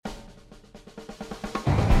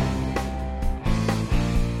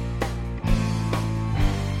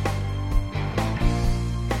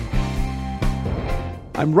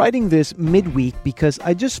I'm writing this midweek because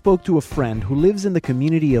I just spoke to a friend who lives in the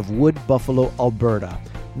community of Wood Buffalo, Alberta,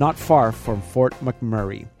 not far from Fort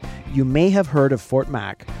McMurray. You may have heard of Fort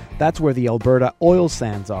Mac. That's where the Alberta oil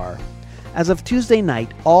sands are. As of Tuesday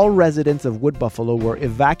night, all residents of Wood Buffalo were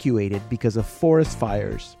evacuated because of forest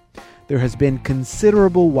fires. There has been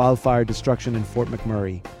considerable wildfire destruction in Fort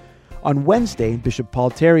McMurray. On Wednesday, Bishop Paul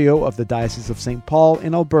Theriault of the Diocese of St. Paul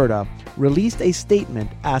in Alberta released a statement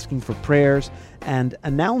asking for prayers and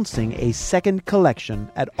announcing a second collection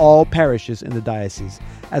at all parishes in the diocese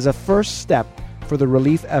as a first step for the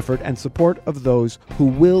relief effort and support of those who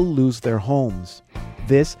will lose their homes.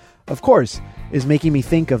 This, of course, is making me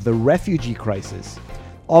think of the refugee crisis.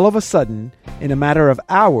 All of a sudden, in a matter of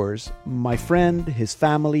hours, my friend, his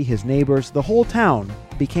family, his neighbors, the whole town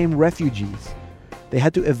became refugees. They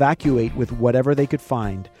had to evacuate with whatever they could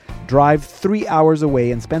find, drive 3 hours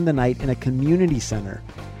away and spend the night in a community center.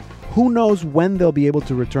 Who knows when they'll be able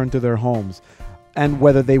to return to their homes and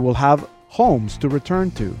whether they will have homes to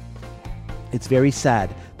return to. It's very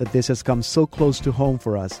sad that this has come so close to home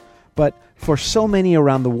for us, but for so many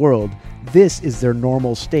around the world, this is their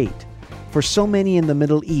normal state. For so many in the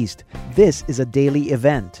Middle East, this is a daily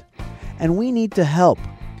event. And we need to help.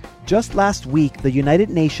 Just last week, the United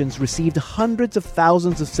Nations received hundreds of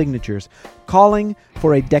thousands of signatures calling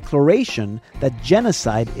for a declaration that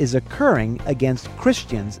genocide is occurring against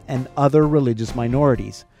Christians and other religious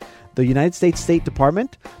minorities. The United States State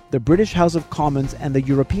Department, the British House of Commons, and the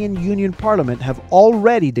European Union Parliament have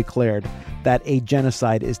already declared that a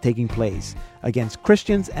genocide is taking place against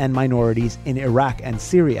Christians and minorities in Iraq and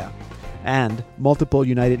Syria. And multiple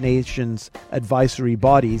United Nations advisory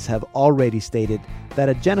bodies have already stated that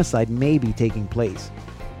a genocide may be taking place.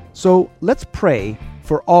 So let's pray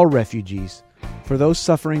for all refugees, for those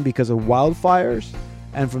suffering because of wildfires,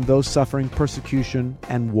 and from those suffering persecution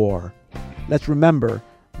and war. Let's remember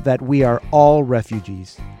that we are all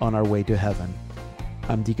refugees on our way to heaven.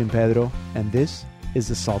 I'm Deacon Pedro, and this is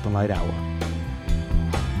the Salt and Light Hour.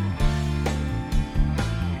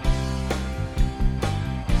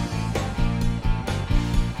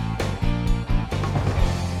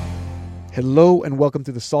 Hello and welcome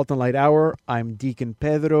to the Salt and Light Hour. I'm Deacon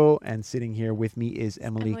Pedro, and sitting here with me is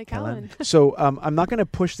Emily Callan. So I'm not going to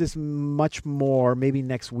push this much more, maybe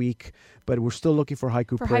next week, but we're still looking for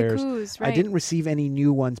haiku prayers. Haikus, right. I didn't receive any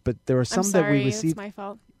new ones, but there are some that we received. It's my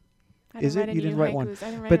fault. Is it? You didn't write one. I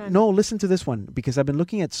didn't write but one. No, listen to this one, because I've been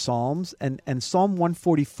looking at Psalms, and Psalm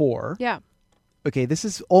 144. Yeah. Okay, this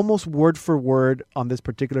is almost word for word on this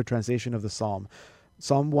particular translation of the Psalm.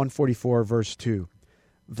 Psalm 144, verse 2.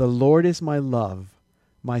 The Lord is my love,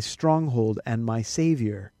 my stronghold, and my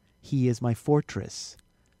Savior. He is my fortress.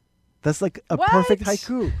 That's like a perfect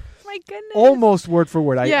haiku. My goodness. Almost word for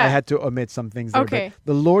word. I Yeah. had to omit some things there. Okay.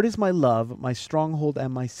 But the Lord is my love, my stronghold,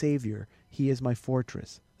 and my Savior. He is my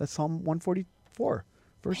fortress. That's Psalm 144,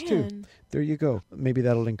 verse 2. There you go. Maybe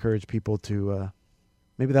that'll encourage people to...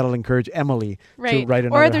 Maybe that'll encourage Emily to write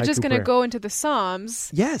another Or they're just going to go into the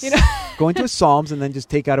Psalms. Yes. You know? Go into a Psalms and then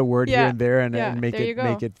just take out a word here and there and make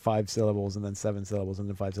it 5 syllables and then 7 syllables and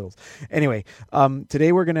then 5 syllables. Anyway,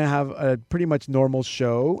 today we're going to have a pretty much normal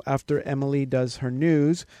show. After Emily does her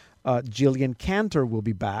news, Jillian Cantor will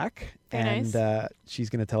be back. Very nice. She's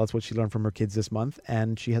going to tell us what she learned from her kids this month.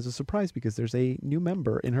 And she has a surprise because there's a new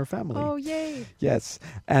member in her family. Oh, yay. Yes.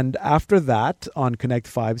 And after that, on Connect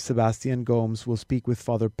 5, Sebastian Gomes will speak with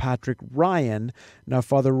Father Patrick Ryan. Now,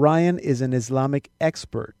 Father Ryan is an Islamic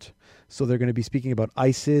expert. So they're going to be speaking about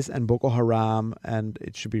ISIS and Boko Haram, and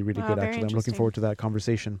it should be really good, actually. I'm looking forward to that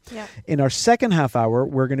conversation. Yeah. In our second half hour,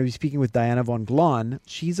 we're going to be speaking with Diana von Glahn.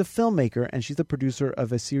 She's a filmmaker, and she's the producer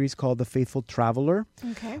of a series called The Faithful Traveler,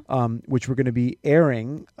 which we're going to be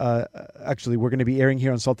airing. We're going to be airing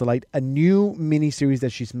here on Salt and Light, a new mini-series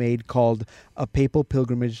that she's made called A Papal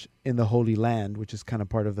Pilgrimage in the Holy Land, which is kind of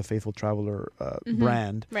part of the Faithful Traveler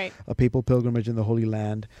brand. Right. A Papal Pilgrimage in the Holy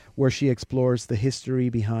Land, where she explores the history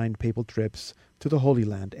behind papal trips to the Holy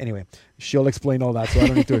Land. Anyway, she'll explain all that, so I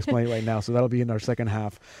don't need to explain it right now. So that'll be in our second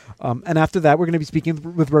half. And after that, we're going to be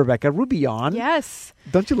speaking with Rebecca Rubion. Yes.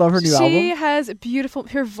 Don't you love her new album? She has a beautiful...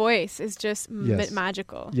 Her voice is just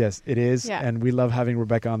magical. Yes, it is. Yeah. And we love having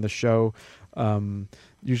Rebecca on the show.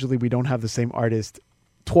 Usually we don't have the same artist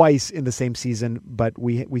twice in the same season, but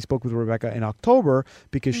we spoke with Rebecca in October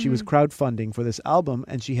because she was crowdfunding for this album,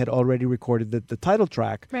 and she had already recorded the title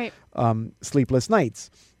track, Sleepless Nights.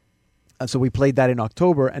 So we played that in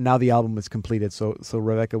October, and now the album is completed. So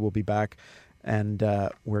Rebecca will be back, and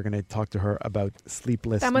we're going to talk to her about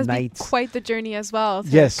Sleepless Nights. That must be quite the journey as well.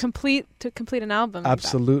 To complete an album.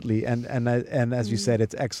 Absolutely, and as you said,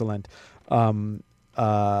 it's excellent.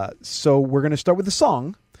 So we're going to start with the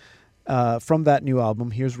song from that new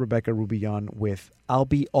album. Here's Rebecca Rubillon with I'll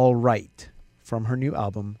Be All Right from her new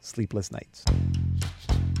album, Sleepless Nights.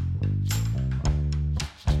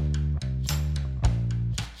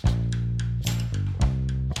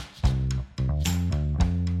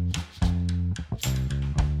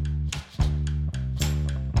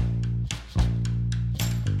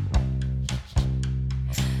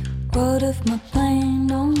 What if my plane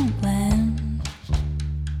don't land?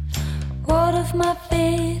 What if my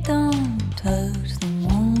feet don't touch the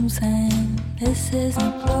warm sand? This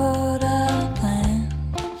isn't what I planned.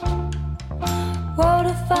 What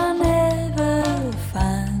if I never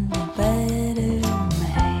find a better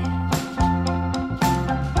man?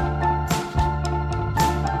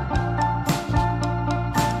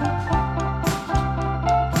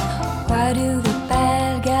 Why do the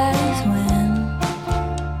bad guys win?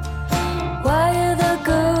 Why are the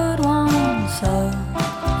good ones suffering?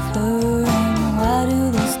 Why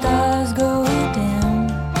do the stars go dim?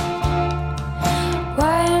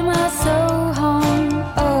 Why am I so hung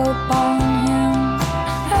up on him?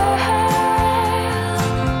 I'll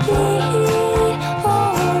be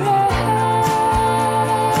alright.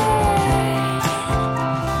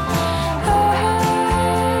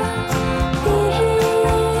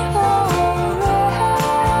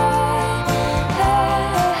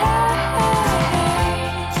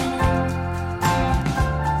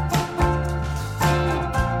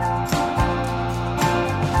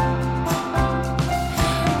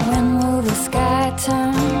 When will the sky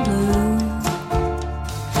turn blue?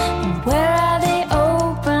 And where are the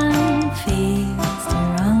open fields to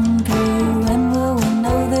run through? When will we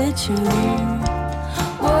know the truth?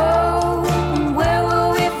 Whoa, and where will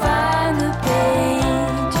we find the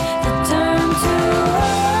page to turn to?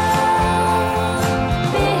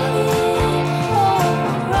 I'll be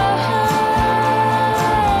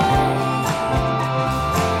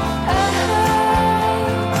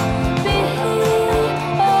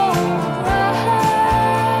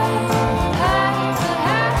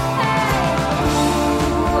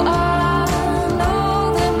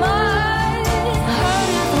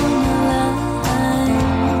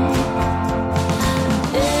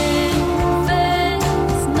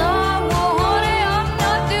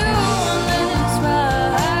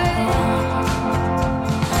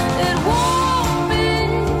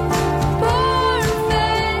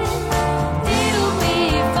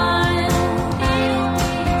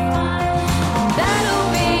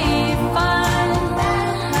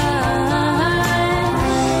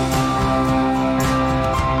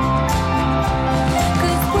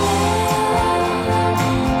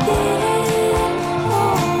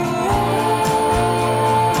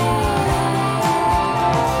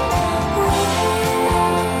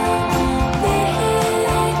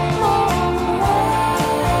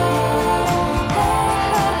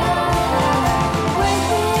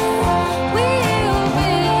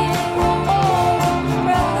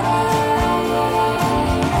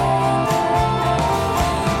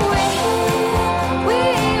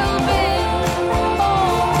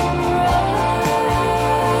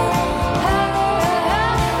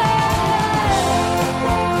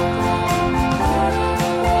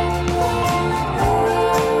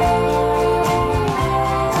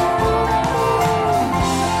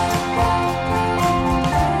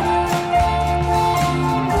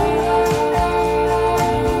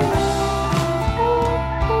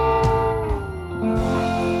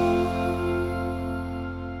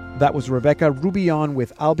That was Rebecca Rubillon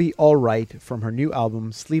with I'll Be All Right from her new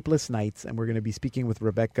album, Sleepless Nights. And we're going to be speaking with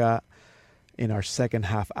Rebecca in our second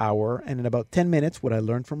half hour. And in about 10 minutes, what I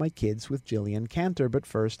learned from my kids with Jillian Cantor. But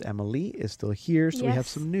first, Emily is still here, so we have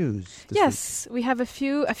some news. Yes, we have a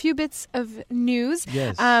few bits of news.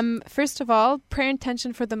 Yes. First of all, prayer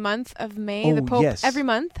intention for the month of May. The Pope every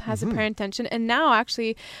month has a prayer intention. And now,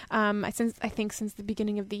 actually, I think since the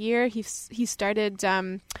beginning of the year, he started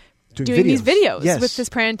doing these videos with this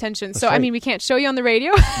prayer intention. That's so, right. I mean, we can't show you on the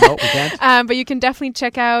radio. No, we can't. But you can definitely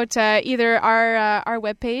check out either our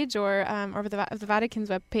webpage or the Vatican's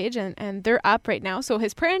webpage, and they're up right now. So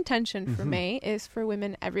his prayer intention for May is for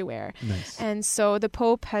women everywhere. Nice. And so the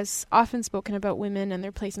Pope has often spoken about women and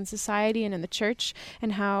their place in society and in the church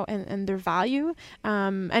and how and their value,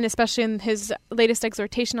 and especially in his latest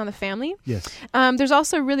exhortation on the family. Yes. There's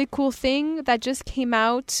also a really cool thing that just came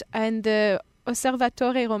out in the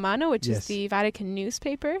Osservatore Romano, which is the Vatican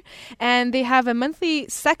newspaper, and they have a monthly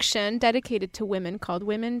section dedicated to women called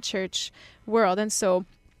Women, Church, World. And so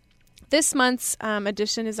This month's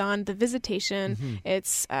edition is on the Visitation.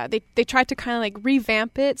 It's they tried to kind of like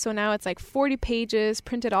revamp it, so now it's like 40 pages,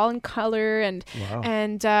 printed all in color, and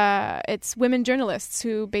it's women journalists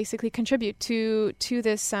who basically contribute to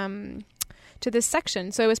this. To this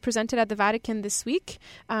section. So it was presented at the Vatican this week.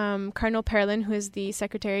 Cardinal Parolin, who is the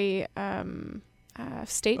Secretary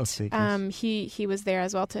State, he was there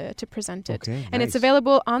as well to present it. Okay, and it's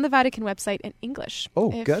available on the Vatican website in English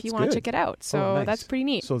if you want to check it out. So that's pretty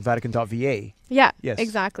neat. So Vatican.va. Yeah, yes.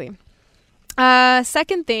 Exactly.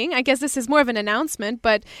 Second thing, I guess this is more of an announcement,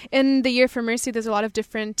 but in the Year for Mercy, there's a lot of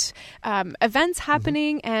different events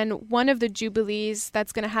happening, and one of the Jubilees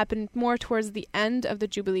that's going to happen more towards the end of the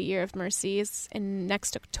Jubilee Year of Mercy is in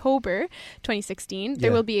next October 2016.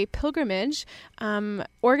 There will be a pilgrimage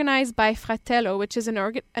organized by Fratello, which is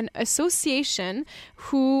an association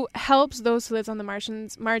who helps those who live on the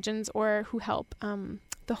margins or who help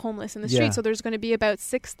the homeless in the street. So there's going to be about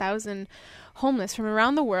 6,000 homeless from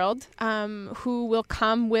around the world who will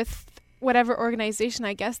come with whatever organization,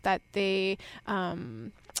 I guess, that they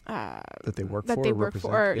work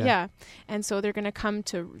for. And so they're going to come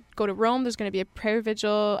to go to Rome. There's going to be a prayer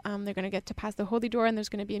vigil. They're going to get to pass the Holy Door, and there's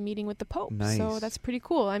going to be a meeting with the Pope. Nice. So that's pretty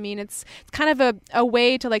cool. I mean, it's kind of a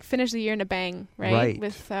way to like finish the year in a bang, right?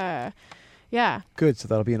 With good. So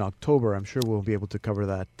that'll be in October. I'm sure we'll be able to cover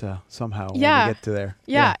that somehow when we get to there.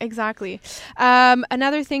 Yeah, exactly.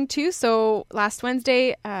 Another thing too. So last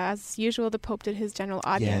Wednesday, as usual, the Pope did his general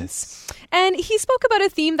audience, and he spoke about a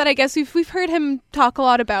theme that I guess we've heard him talk a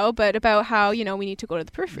lot about, but about how we need to go to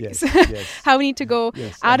the peripheries, how we need to go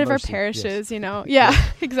out of our parishes.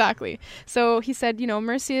 Exactly. So he said,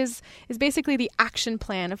 mercy is basically the action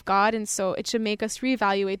plan of God, and so it should make us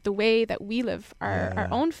reevaluate the way that we live our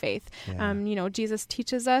own faith. Jesus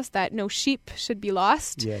teaches us that no sheep should be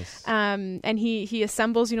lost. Yes. And he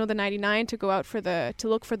assembles, the 99 to go out to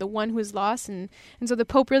look for the one who is lost. And so the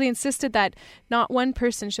Pope really insisted that not one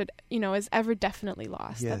person is ever definitely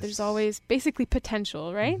lost. Yes. That there's always basically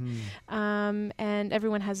potential, right? And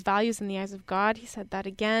everyone has values in the eyes of God. He said that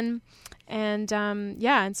again. And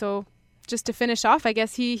and so just to finish off, I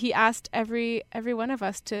guess he asked every one of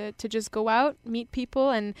us to just go out, meet people,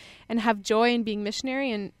 and have joy in being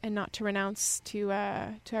missionary, and not to renounce to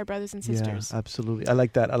our brothers and sisters. Yeah, absolutely. I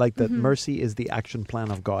like that. Mercy is the action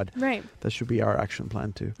plan of God. Right. That should be our action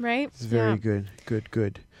plan too. Right. It's very good.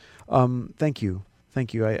 Good.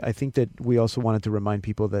 Thank you. I think that we also wanted to remind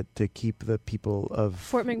people that to keep the people of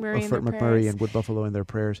Fort McMurray and Wood Buffalo in their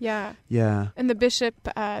prayers. Yeah. Yeah. And the Bishop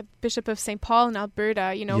of St. Paul in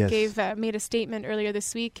Alberta, made a statement earlier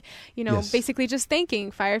this week, basically just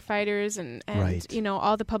thanking firefighters and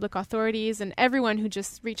all the public authorities and everyone who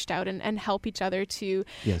just reached out and helped each other to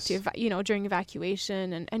during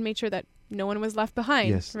evacuation and made sure that no one was left behind.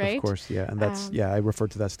 Yes, right? Of course, yeah. And that's I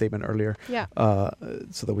referred to that statement earlier. Yeah.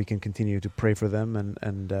 So that we can continue to pray for them,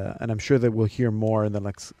 and I'm sure that we'll hear more in the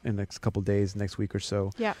next couple of days, next week or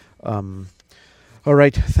so. Yeah. All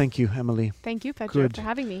right. Thank you, Emily. Thank you, Pedro, for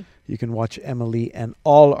having me. You can watch Emily and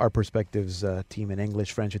all our Perspectives team in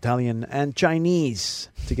English, French, Italian, and Chinese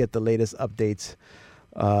to get the latest updates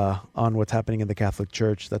on what's happening in the Catholic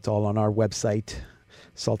Church. That's all on our website,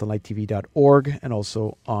 saltandlighttv.org, and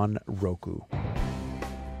also on Roku.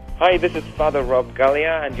 Hi, this is Father Rob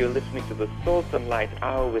Gallia, and you're listening to the Salt and Light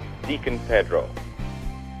Hour with Deacon Pedro.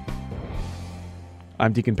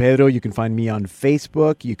 I'm Deacon Pedro. You can find me on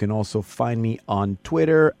Facebook. You can also find me on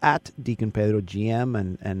Twitter at Deacon Pedro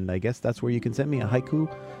GM, and I guess that's where you can send me a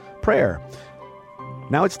haiku prayer.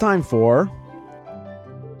 Now it's time for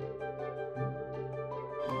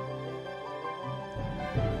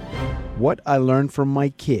What I Learned from My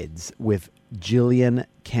Kids with Jillian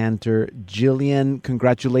Cantor. Jillian,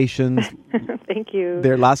 congratulations. Thank you.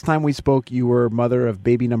 Last time we spoke, you were mother of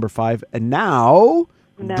baby number 5, and now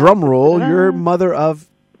drum roll, you're mother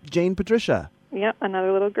of Jane Patricia. Yep,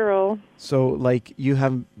 another little girl. So, you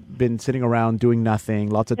have been sitting around doing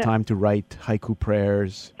nothing, lots of time to write haiku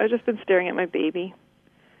prayers. I've just been staring at my baby.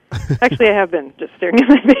 Actually, I have been just staring at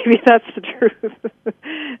my baby. That's the truth.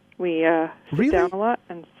 We sit down a lot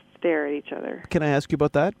and stare at each other. Can I ask you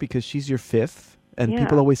about that? Because she's your 5th, and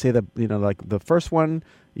people always say that, the first one,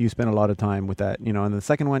 you spend a lot of time with that, and the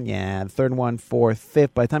second one, the third one, 4th,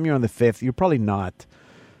 5th. By the time you're on the 5th, you're probably not,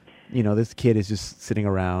 this kid is just sitting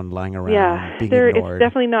around, lying around, being ignored. It's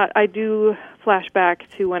definitely not. I do flash back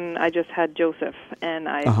to when I just had Joseph, and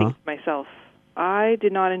I think to myself, I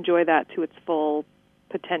did not enjoy that to its full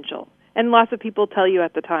potential. And lots of people tell you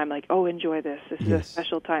at the time, like, oh, enjoy this. This is a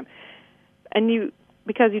special time. And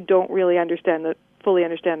because you don't really fully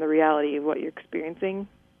understand the reality of what you're experiencing,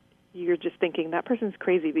 you're just thinking, that person's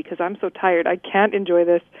crazy because I'm so tired. I can't enjoy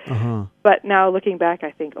this. But now looking back,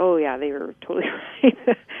 I think, oh, yeah, they were totally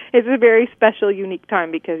right. It's a very special, unique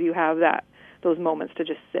time because you have those moments to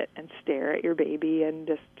just sit and stare at your baby and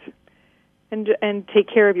just and take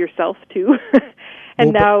care of yourself, too.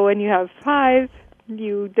 And now when you have 5,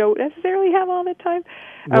 you don't necessarily have all the time.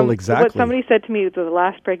 Well, exactly. What somebody said to me was the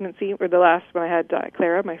last pregnancy, or the last when I had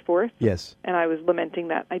Clara, my 4th. Yes. And I was lamenting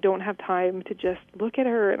that. I don't have time to just look at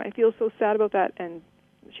her, and I feel so sad about that. And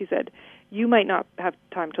she said, you might not have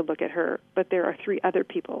time to look at her, but there are 3 other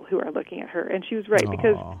people who are looking at her. And she was right,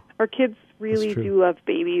 because our kids really do love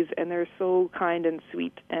babies, and they're so kind and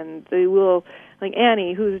sweet. And they will, like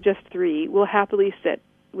Annie, who's just 3, will happily sit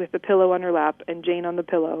with the pillow on her lap and Jane on the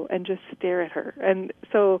pillow and just stare at her. And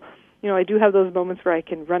so, I do have those moments where I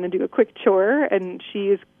can run and do a quick chore, and she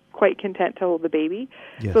is quite content to hold the baby.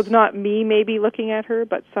 Yes. So it's not me maybe looking at her,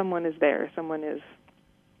 but someone is there. Someone is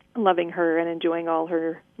loving her and enjoying all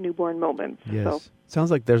her newborn moments. Yes. So.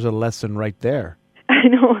 Sounds like there's a lesson right there. I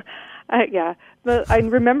know. Yeah. But I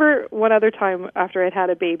remember one other time after I'd had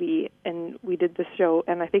a baby and we did this show,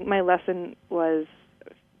 and I think my lesson was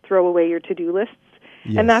throw away your to-do lists.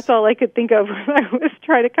 Yes. And that's all I could think of when I was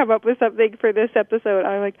trying to come up with something for this episode.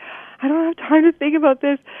 I'm like, I don't have time to think about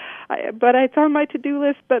this, but it's on my to-do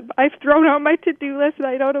list, but I've thrown out my to-do list and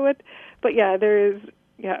I don't know what. But yeah, there is,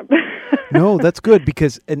 yeah. No, that's good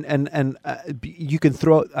because and you can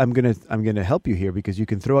throw. I'm gonna help you here because you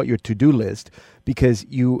can throw out your to-do list because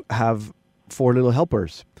you have 4 little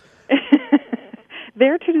helpers.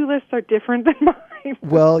 Their to-do lists are different than mine.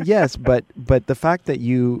 Well, yes, but the fact that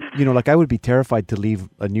you like I would be terrified to leave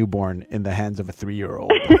a newborn in the hands of a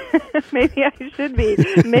 3-year-old. Maybe I should be.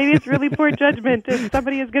 Maybe it's really poor judgment if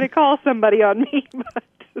somebody is going to call somebody on me. But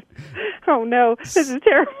oh no, this is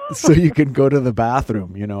terrible. So you can go to the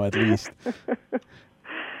bathroom, at least.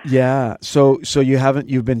 Yeah. So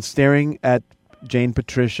you've been staring at Jane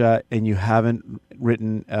Patricia and you haven't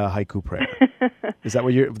written a haiku prayer. Is that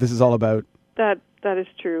what this is all about? That is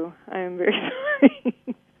true. I am very sorry.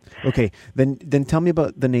 Okay, then tell me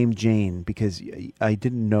about the name Jane because I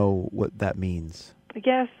didn't know what that means.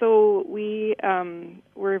 Yeah, so we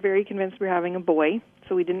were very convinced we were having a boy,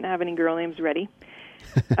 so we didn't have any girl names ready.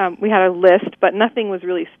 We had a list, but nothing was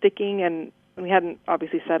really sticking, and we hadn't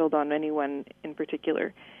obviously settled on anyone in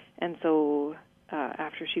particular. And so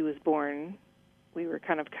after she was born, we were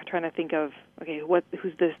kind of trying to think of, okay,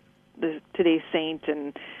 who's this today's saint,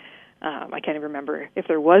 and I can't even remember if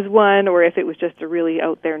there was one or if it was just a really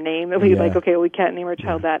out there name that we we can't name our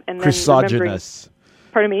child that. And Chrysogenous.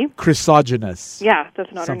 Pardon me? Chrysogenous. Yeah,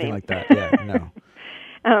 that's not something her name. Something like that, yeah,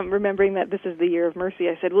 no. Remembering that this is the year of mercy,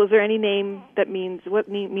 I said, well, is there any name that means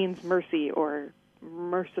mercy or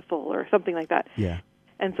merciful or something like that? Yeah.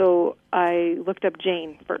 And so I looked up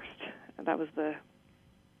Jane first. That was the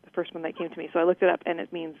first one that came to me. So I looked it up, and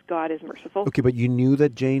it means God is merciful. Okay, but you knew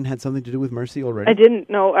that Jane had something to do with mercy already? I didn't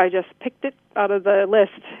know. I just picked it out of the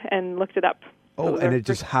list and looked it up. Oh, and it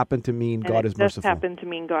just happened to mean God is merciful. It just happened to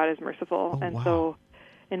mean God is merciful. Oh, and wow. So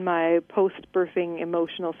in my post-birthing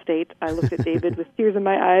emotional state, I looked at David with tears in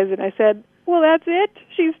my eyes, and I said, well, that's it.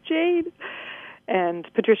 She's Jane. And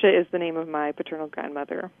Patricia is the name of my paternal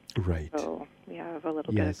grandmother. Right. So we have a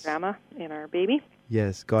little bit of grandma in our baby.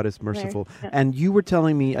 Yes, God is merciful. Yeah. And you were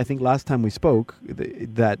telling me, I think last time we spoke,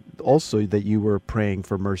 that you were praying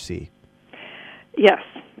for mercy. Yes,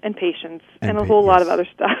 and patience, and a whole lot of other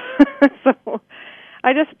stuff. So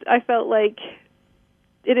I felt like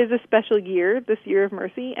it is a special year, this year of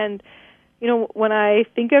mercy. And, when I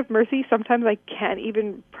think of mercy, sometimes I can't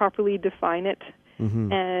even properly define it.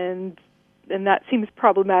 Mm-hmm. And that seems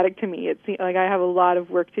problematic to me. It seems like I have a lot of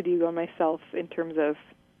work to do on myself in terms of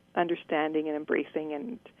understanding and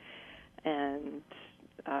embracing and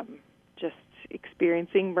just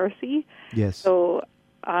experiencing mercy. Yes. So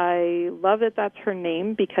I love that that's her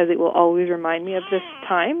name because it will always remind me of this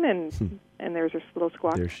time. And there's this little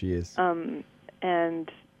squawk. There she is. And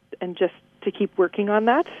just to keep working on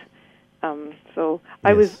that.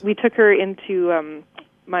 We took her into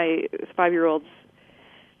my 5-year-old's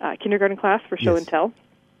kindergarten class for show and tell.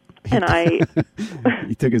 And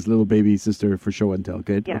he took his little baby sister for show and tell.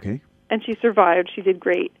 Good. Yeah. Okay. And she survived. She did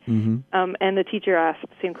great. Mm-hmm. And the teacher asked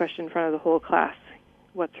the same question in front of the whole class.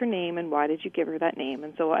 What's her name and why did you give her that name?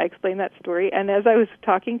 And so I explained that story. And as I was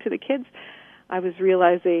talking to the kids, I was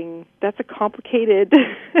realizing that's a complicated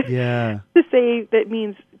to say that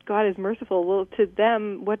means God is merciful. Well, to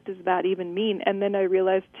them, what does that even mean? And then I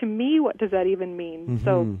realized, to me, what does that even mean? Mm-hmm.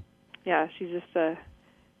 So, yeah, she's just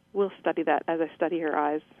we'll study that as I study her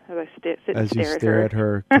eyes, as I sit and stare at her. As you stare at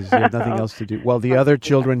her, because you have nothing else to do. Well, the other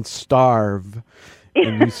children starve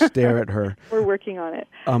and you stare at her. We're working on it.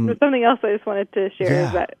 Something else I just wanted to share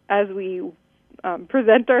is that as we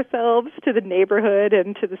present ourselves to the neighborhood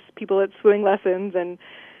and to the people at swimming lessons and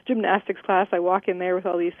gymnastics class, I walk in there with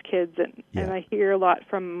all these kids, and I hear a lot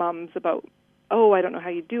from moms about, oh, I don't know how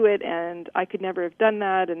you do it, and I could never have done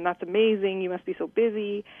that, and that's amazing, you must be so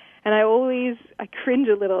busy. And I cringe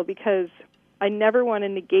a little because I never want to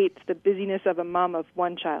negate the busyness of a mom of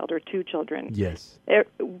one child or two children. Yes.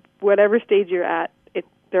 Whatever stage you're at,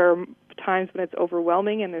 there are times when it's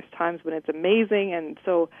overwhelming and there's times when it's amazing, and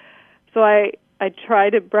so I try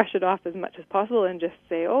to brush it off as much as possible and just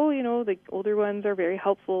say, oh, the older ones are very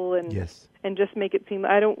helpful, and just make it seem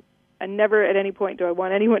I never at any point do I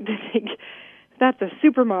want anyone to think that's a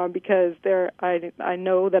super mom, because I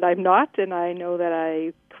know that I'm not, and I know that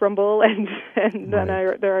I crumble, and then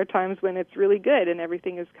there are times when it's really good and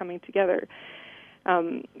everything is coming together.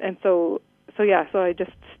 So I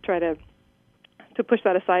just try to push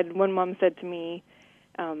that aside. And one mom said to me,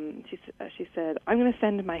 she said, I'm going to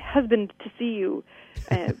send my husband to see you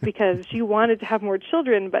because she wanted to have more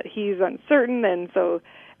children, but he's uncertain, and so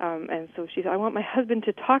she said, I want my husband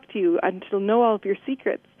to talk to you and to know all of your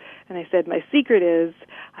secrets. And I said, my secret is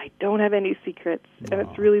I don't have any secrets, and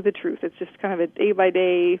it's really the truth. It's just kind of a day by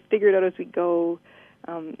day, figure it out as we go.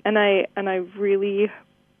 And I really,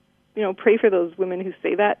 pray for those women who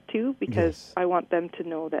say that too, because I want them to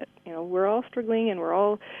know that we're all struggling, and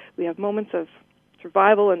we have moments of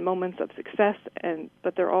survival and moments of success,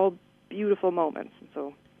 but they're all beautiful moments, and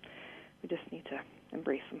so we just need to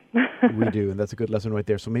embrace them. We do, and that's a good lesson right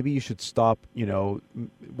there. So maybe you should stop,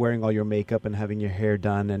 wearing all your makeup and having your hair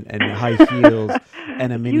done and high heels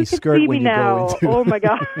and a mini skirt when you go into. Oh my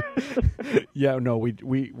God! Yeah, no, we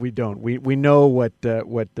don't. We know what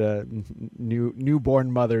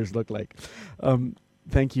newborn mothers look like.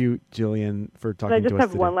 Thank you, Jillian, for talking to us today. I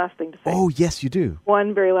just have one last thing to say. Oh yes, you do.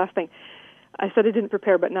 One very last thing. I said I didn't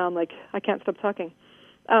prepare, but now I'm like, I can't stop talking.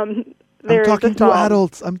 I'm talking to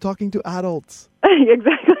adults.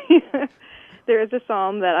 Exactly. There is a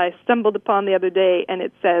psalm that I stumbled upon the other day, and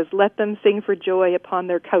it says, let them sing for joy upon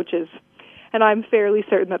their couches. And I'm fairly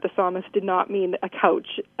certain that the psalmist did not mean a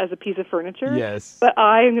couch as a piece of furniture. Yes. But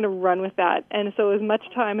I am going to run with that. And so as much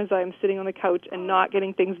time as I'm sitting on the couch and not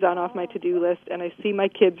getting things done off my to-do list, and I see my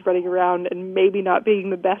kids running around and maybe not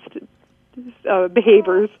being the best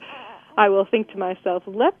behaviors, I will think to myself,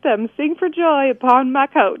 let them sing for joy upon my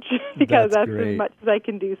couch, because that's as much as I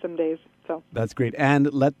can do some days. So that's great.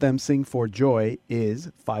 And let them sing for joy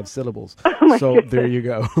is 5 syllables. Oh so goodness. There you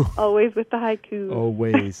go. Always with the haiku.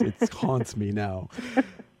 Always. It haunts me now.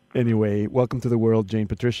 Anyway, welcome to the world, Jane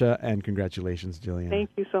Patricia, and congratulations, Jillian. Thank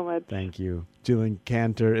you so much. Thank you. Jillian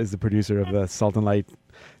Cantor is the producer of the Salt and Light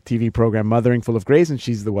TV program Mothering Full of Grace, and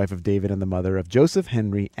she's the wife of David and the mother of Joseph,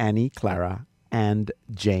 Henry, Annie, Clara, and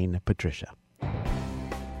Jane Patricia.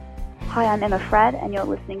 Hi, I'm Emma Fradd, and you're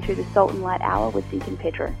listening to the Salt and Light Hour with Deacon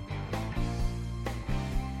Pedro.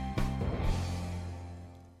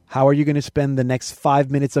 How are you going to spend the next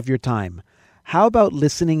 5 minutes of your time? How about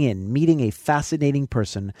listening in, meeting a fascinating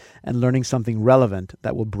person, and learning something relevant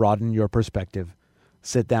that will broaden your perspective?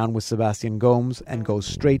 Sit down with Sebastian Gomes and go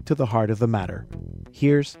straight to the heart of the matter.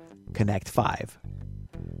 Here's Connect 5.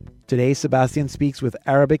 Today, Sebastian speaks with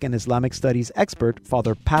Arabic and Islamic studies expert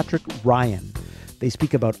Father Patrick Ryan. They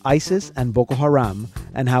speak about ISIS and Boko Haram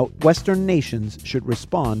and how Western nations should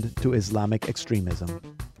respond to Islamic extremism.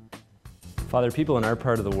 Father, people in our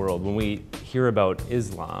part of the world, when we hear about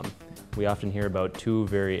Islam, we often hear about 2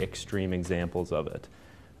 very extreme examples of it,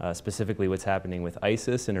 specifically what's happening with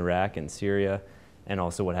ISIS in Iraq and Syria, and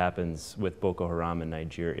also what happens with Boko Haram in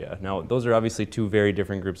Nigeria. Now, those are obviously 2 very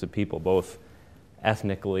different groups of people, both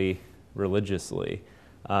ethnically, religiously.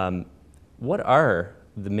 What are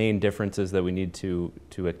the main differences that we need to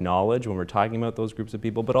acknowledge when we're talking about those groups of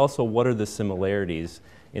people, but also what are the similarities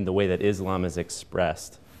in the way that Islam is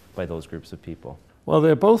expressed by those groups of people? Well,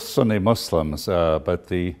 they're both Sunni Muslims,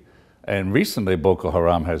 and recently Boko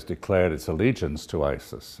Haram has declared its allegiance to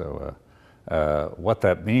ISIS. So what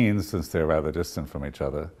that means, since they're rather distant from each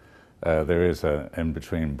other, there is an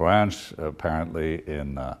in-between branch apparently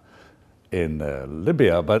in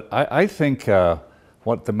Libya, but I think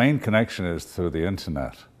what the main connection is through the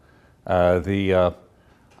internet.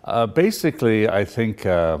 Basically, I think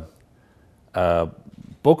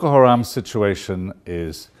Boko Haram's situation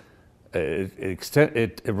is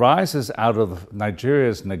it arises out of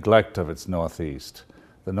Nigeria's neglect of its northeast.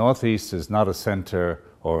 The northeast is not a center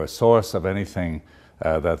or a source of anything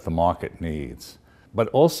that the market needs. But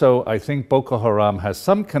also, I think Boko Haram has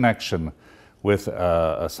some connection with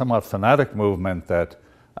a somewhat fanatic movement that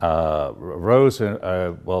rose,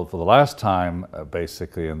 for the last time,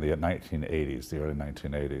 basically in the 1980s, the early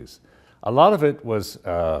 1980s. A lot of it was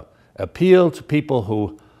appeal to people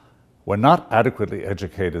who were not adequately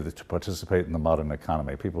educated to participate in the modern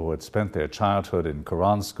economy, people who had spent their childhood in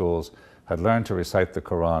Quran schools, had learned to recite the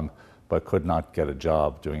Quran, but could not get a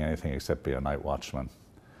job doing anything except be a night watchman.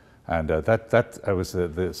 And that's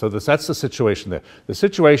the situation there. The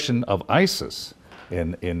situation of ISIS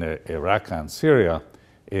in Iraq and Syria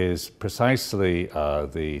is precisely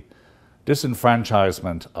the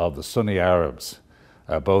disenfranchisement of the Sunni Arabs,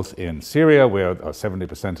 both in Syria, where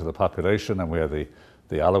 70% of the population and where the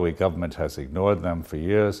Alawi government has ignored them for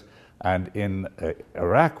years, and in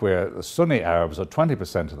Iraq, where the Sunni Arabs are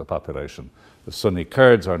 20% of the population. The Sunni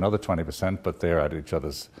Kurds are another 20%, but they're at each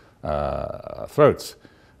other's throats.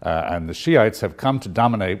 And the Shiites have come to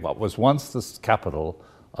dominate what was once the capital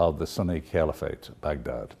of the Sunni Caliphate,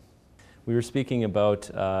 Baghdad. We were speaking about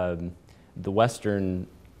the Western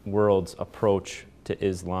world's approach to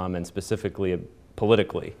Islam, and specifically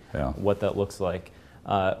politically, what that looks like.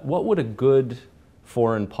 What would a good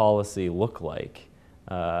foreign policy look like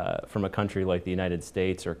from a country like the United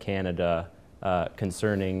States or Canada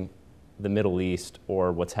concerning the Middle East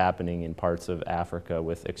or what's happening in parts of Africa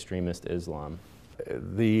with extremist Islam?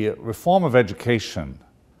 The reform of education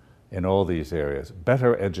in all these areas,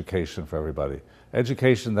 better education for everybody,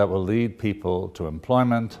 education that will lead people to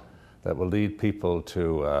employment, that will lead people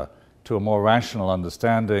to a more rational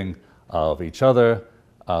understanding of each other,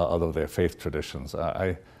 of their faith traditions.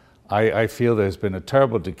 I feel there's been a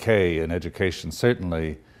terrible decay in education,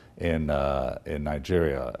 certainly in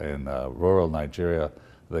Nigeria, in rural Nigeria.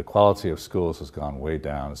 The quality of schools has gone way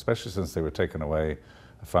down, especially since they were taken away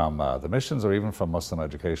from the missions or even from Muslim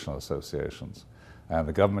educational associations. And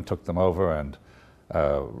the government took them over and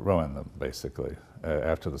ruined them, basically,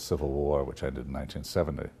 after the Civil War, which ended in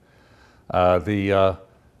 1970.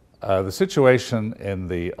 The situation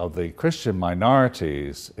of the Christian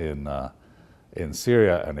minorities in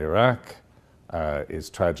Syria and Iraq is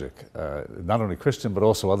tragic. Not only Christian, but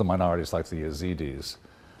also other minorities like the Yazidis.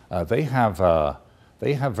 They have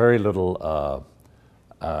very little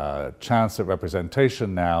chance of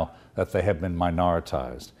representation now that they have been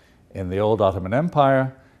minoritized. In the old Ottoman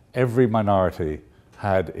Empire, every minority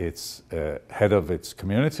had its head of its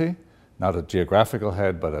community, not a geographical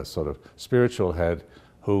head, but a sort of spiritual head,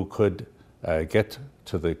 who could get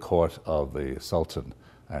to the court of the Sultan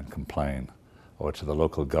and complain, or to the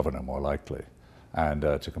local governor more likely, and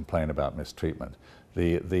to complain about mistreatment.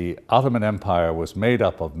 The Ottoman Empire was made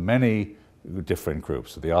up of many different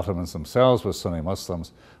groups. The Ottomans themselves were Sunni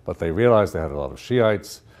Muslims, but they realized they had a lot of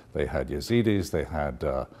Shiites, they had Yazidis, they had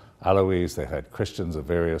Alawis, they had Christians of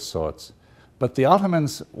various sorts. But the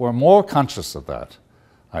Ottomans were more conscious of that,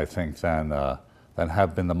 I think, than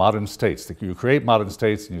have been the modern states. You create modern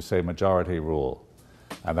states and you say majority rule,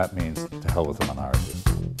 and that means to hell with the minorities.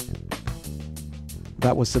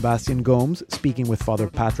 That was Sebastian Gomes speaking with Father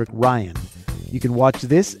Patrick Ryan. You can watch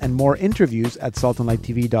this and more interviews at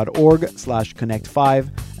saltandlighttv.org/connect5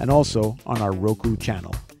 and also on our Roku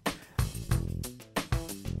channel.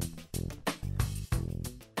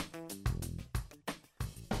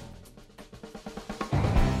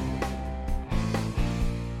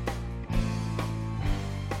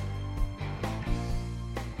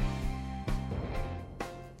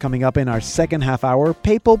 Coming up in our second half hour,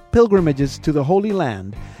 papal pilgrimages to the Holy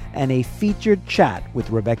Land and a featured chat with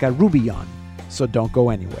Rebecca Rubillon. So don't go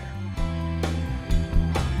anywhere.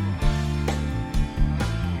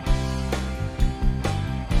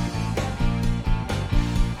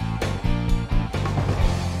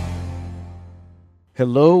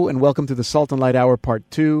 Hello and welcome to the Salt and Light Hour Part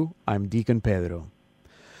 2. I'm Deacon Pedro.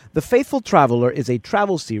 The Faithful Traveler is a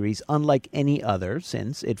travel series unlike any other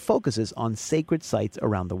since it focuses on sacred sites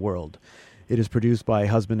around the world. It is produced by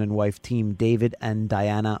husband and wife team David and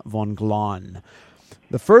Diana von Glahn.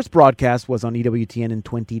 The first broadcast was on EWTN in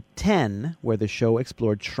 2010, where the show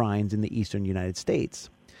explored shrines in the eastern United States.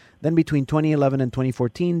 Then between 2011 and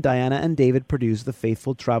 2014, Diana and David produced The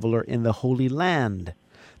Faithful Traveler in the Holy Land.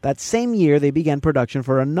 That same year, they began production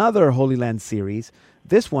for another Holy Land series,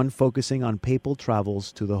 this one focusing on papal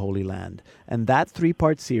travels to the Holy Land. And that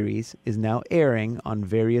three-part series is now airing on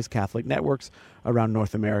various Catholic networks around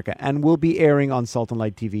North America and will be airing on Salt and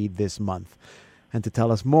Light TV this month. And to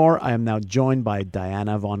tell us more, I am now joined by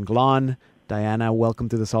Diana von Glahn. Diana, welcome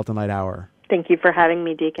to the Salt and Light Hour. Thank you for having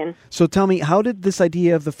me, Deacon. So tell me, how did this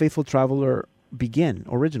idea of the Faithful Traveler begin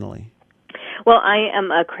originally? Well, I am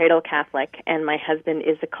a cradle Catholic, and my husband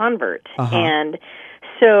is a convert. And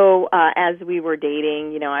So as we were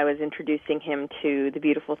dating, I was introducing him to the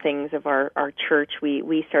beautiful things of our church.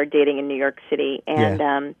 We started dating in New York City,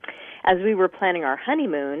 and as we were planning our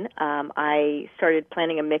honeymoon, I started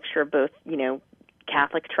planning a mixture of both,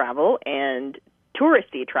 Catholic travel and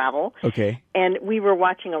touristy travel. Okay. And we were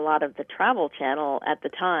watching a lot of the Travel Channel at the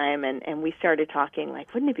time, and we started talking,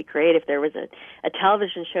 like, wouldn't it be great if there was a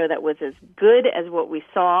television show that was as good as what we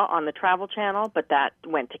saw on the Travel Channel, but that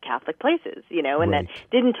went to Catholic places, and that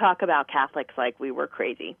didn't talk about Catholics like we were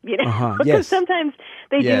crazy, Because yes. sometimes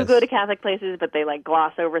they do go to Catholic places, but they, like,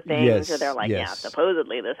 gloss over things, or they're like, yeah,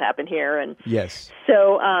 supposedly this happened here. And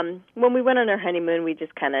so when we went on our honeymoon, we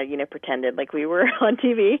just kind of, pretended like we were on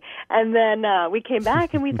TV, and then we came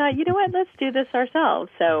back and we thought, you know what, let's do this ourselves.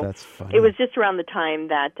 So it was just around the time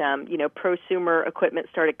that prosumer equipment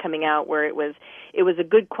started coming out, where it was a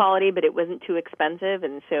good quality, but it wasn't too expensive,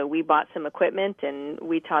 and so we bought some equipment and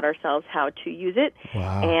we taught ourselves how to use it.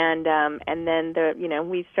 Wow. And then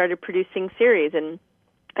we started producing series, and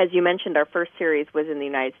as you mentioned, our first series was in the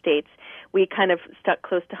United States. We kind of stuck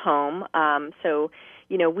close to home, so.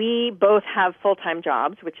 We both have full-time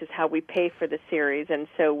jobs, which is how we pay for the series, and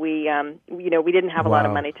so we didn't have a lot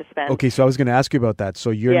of money to spend. Okay, so I was going to ask you about that. So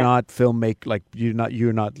you're not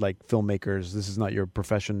you're not like filmmakers. This is not your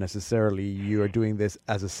profession necessarily. You are doing this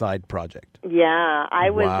as a side project. Yeah, I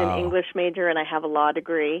was an English major, and I have a law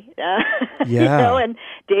degree. And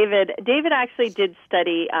David actually did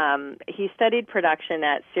study. He studied production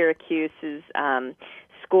at Syracuse's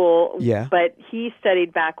school, but he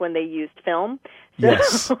studied back when they used film. So,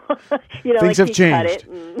 yes. Things have changed. Cut it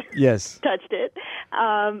and touched it.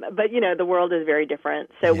 But, the world is very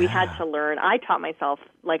different. So we had to learn. I taught myself,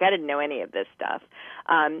 I didn't know any of this stuff.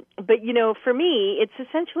 But, for me, it's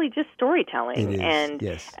essentially just storytelling. And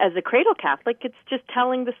as a cradle Catholic, it's just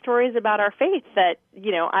telling the stories about our faith that,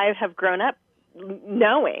 I have grown up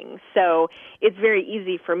knowing. So it's very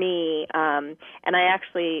easy for me. And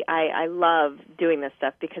I love doing this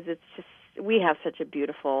stuff because it's just, we have such a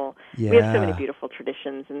beautiful, we have so many beautiful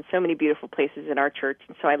traditions and so many beautiful places in our church,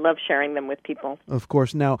 and so I love sharing them with people. Of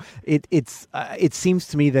course. Now, it seems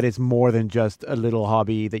to me that it's more than just a little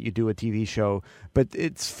hobby that you do a TV show, but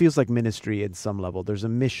it feels like ministry at some level. There's a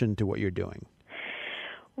mission to what you're doing.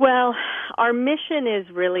 Well, our mission is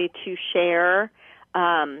really to share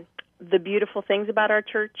the beautiful things about our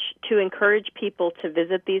church, to encourage people to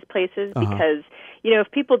visit these places because,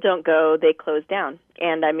 if people don't go, they close down.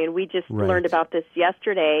 And, we just learned about this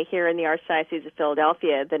yesterday here in the Archdiocese of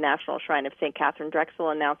Philadelphia. The National Shrine of St. Catherine Drexel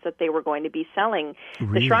announced that they were going to be selling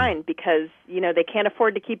the shrine because, they can't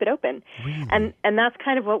afford to keep it open. Really? And that's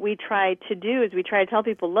kind of what we try to do is we try to tell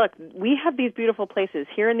people, look, we have these beautiful places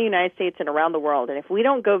here in the United States and around the world, and if we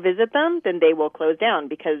don't go visit them, then they will close down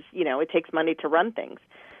because, it takes money to run things.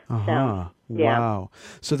 Wow.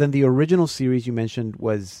 So then the original series you mentioned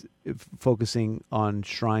was focusing on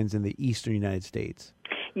shrines in the eastern United States.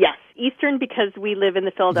 Yes, eastern because we live in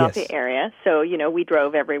the Philadelphia area. So, we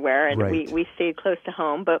drove everywhere and we stayed close to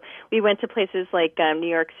home. But we went to places like New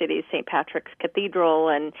York City's St. Patrick's Cathedral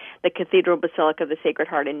and the Cathedral Basilica of the Sacred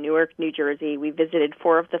Heart in Newark, New Jersey. We visited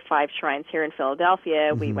 4 of the 5 shrines here in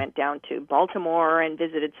Philadelphia. We went down to Baltimore and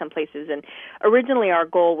visited some places. And originally our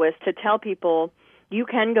goal was to tell people, you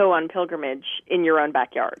can go on pilgrimage in your own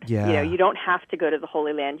backyard. Yeah. You don't have to go to the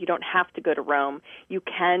Holy Land. You don't have to go to Rome. You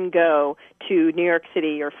can go to New York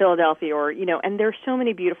City or Philadelphia or, and there's so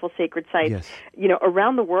many beautiful sacred sites,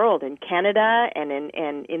 around the world, in Canada and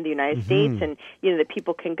in the United States and, that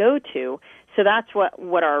people can go to. So that's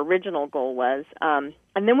what our original goal was. And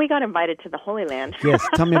then we got invited to the Holy Land. Yes,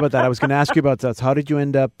 tell me about that. I was going to ask you about that. So how did you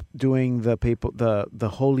end up doing the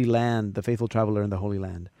Holy Land, the Faithful Traveler in the Holy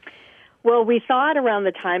Land? Well, we thought around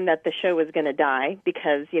the time that the show was going to die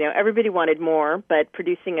because, everybody wanted more, but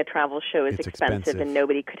producing a travel show is expensive and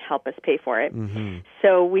nobody could help us pay for it.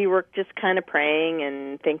 So we were just kind of praying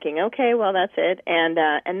and thinking, okay, well, that's it. And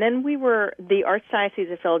then the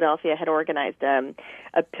Archdiocese of Philadelphia had organized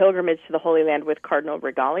a pilgrimage to the Holy Land with Cardinal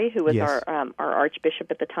Rigali, who was our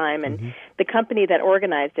Archbishop at the time. And the company that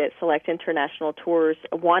organized it, Select International Tours,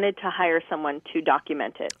 wanted to hire someone to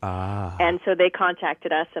document it. And so they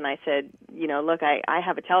contacted us and I said, look, I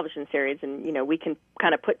have a television series and, we can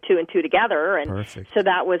kind of put 2 and 2 together. And Perfect. So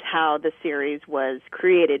that was how the series was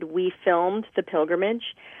created. We filmed the pilgrimage.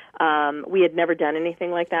 We had never done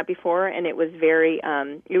anything like that before, and it was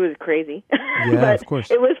it was crazy. Yeah, but of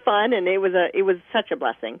course. It was fun, and it was such a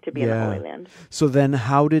blessing to be in the Holy Land. So then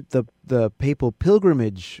how did the Papal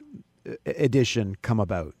Pilgrimage edition come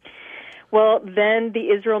about? Well, then the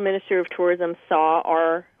Israel Ministry of Tourism saw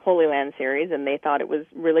our Holy Land series, and they thought it was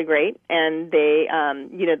really great. And they,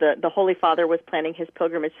 the Holy Father was planning his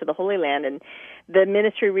pilgrimage to the Holy Land, and the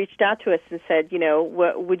ministry reached out to us and said,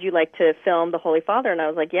 would you like to film the Holy Father? And I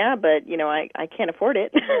was like, yeah, but, I can't afford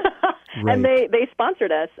it. Right. And they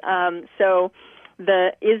sponsored us. So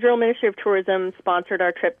the Israel Ministry of Tourism sponsored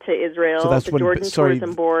our trip to Israel. So that's the when, Jordan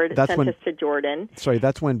Tourism Board sent us to Jordan. Sorry,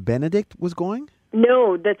 that's when Benedict was going?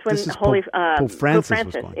 No, that's when Pope Francis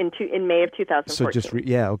was going. In May of 2014. So just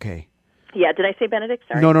okay. Yeah, did I say Benedict?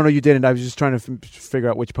 Sorry. No, you didn't. I was just trying to figure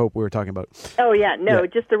out which pope we were talking about. Oh, yeah. No,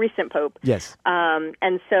 just the recent pope. Yes.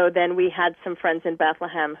 And so then we had some friends in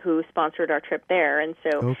Bethlehem who sponsored our trip there, and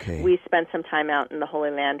so we spent some time out in the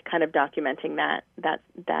Holy Land kind of documenting that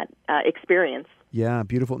experience. Yeah,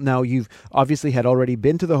 beautiful. Now, you've obviously had already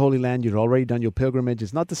been to the Holy Land. You'd already done your pilgrimage.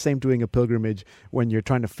 It's not the same doing a pilgrimage when you're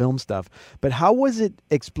trying to film stuff. But how was it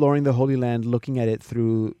exploring the Holy Land, looking at it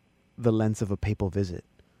through the lens of a papal visit?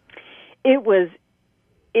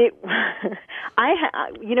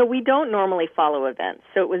 We don't normally follow events,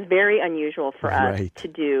 so it was very unusual for us to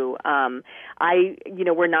do.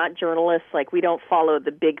 We're not journalists, like we don't follow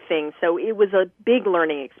the big things, so it was a big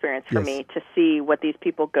learning experience for me to see what these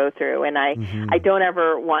people go through, and I don't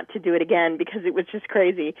ever want to do it again because it was just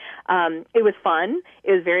crazy. It was fun,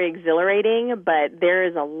 it was very exhilarating, but there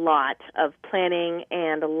is a lot of planning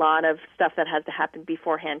and a lot of stuff that has to happen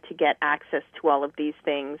beforehand to get access to all of these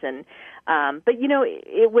things, and but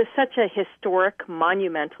it was such a historic,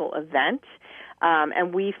 monumental event,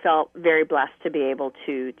 and we felt very blessed to be able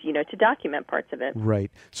to document parts of it.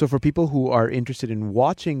 Right. So for people who are interested in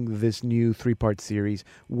watching this new 3-part series,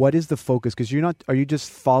 what is the focus? Because are you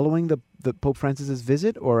just following the Pope Francis's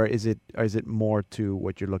visit, or is it more to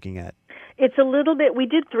what you're looking at? It's a little bit. We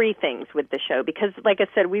did 3 things with the show because, like I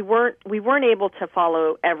said, we weren't able to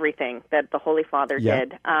follow everything that the Holy Father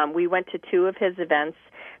did. We went to 2 of his events,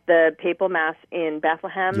 the papal mass in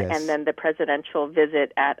Bethlehem, and then the presidential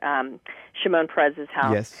visit at Shimon Peres's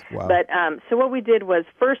house. Yes, wow. But so what we did was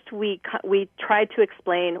first we tried to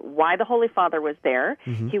explain why the Holy Father was there.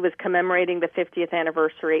 Mm-hmm. He was commemorating the 50th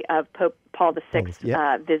anniversary of Pope Paul VI's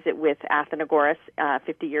visit with Athenagoras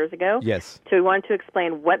 50 years ago. Yes. So we wanted to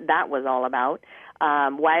explain what that was all about.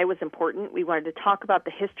 Why it was important. We wanted to talk about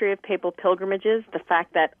the history of papal pilgrimages, the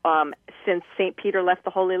fact that since St. Peter left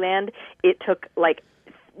the Holy Land, it took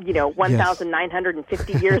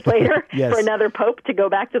 1,950 years later for another pope to go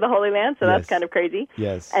back to the Holy Land. So that's kind of crazy.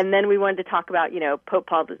 Yes. And then we wanted to talk about, Pope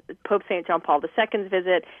St. John Paul II's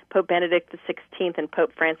visit, Pope Benedict XVI, and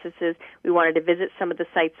Pope Francis's. We wanted to visit some of the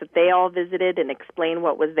sites that they all visited and explain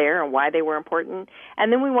what was there and why they were important. And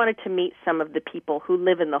then we wanted to meet some of the people who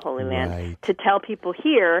live in the Holy Land to tell people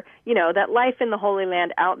here, that life in the Holy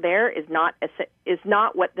Land out there is not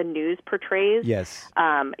what the news portrays. Yes.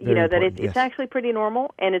 That it's actually pretty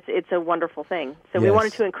normal. And it's a wonderful thing. So we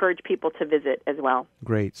wanted to encourage people to visit as well.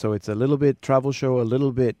 Great. So it's a little bit travel show, a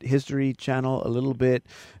little bit History Channel, a little bit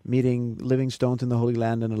meeting living stones in the Holy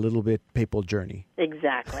Land, and a little bit papal journey.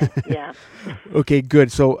 Exactly. Yeah. Okay,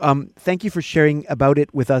 good. So thank you for sharing about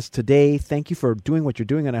it with us today. Thank you for doing what you're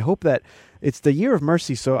doing. And I hope that it's the Year of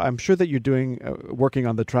Mercy, so I'm sure that you're working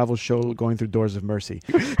on the travel show, Going Through Doors of Mercy.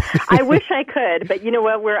 I wish I could, but you know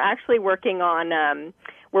what? We're actually working on...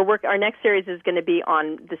 Our next series is going to be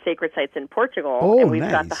on the sacred sites in Portugal, and we've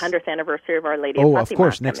got the 100th anniversary of Our Lady of Fatima. Oh, of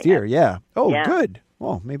course, next year, up. Good.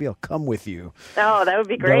 Well, maybe I'll come with you. Oh, that would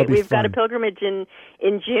be great. We've got a pilgrimage in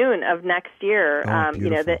June of next year.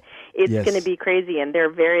 It's going to be crazy, and they're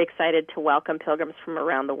very excited to welcome pilgrims from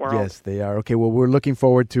around the world. Yes, they are. Okay, well, we're looking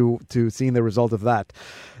forward to seeing the result of that.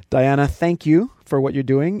 Diana, thank you for what you're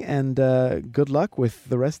doing, and good luck with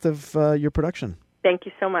the rest of your production. Thank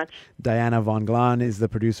you so much. Diana Von Glahn is the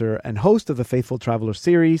producer and host of the Faithful Traveler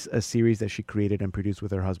series, a series that she created and produced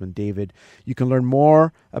with her husband, David. You can learn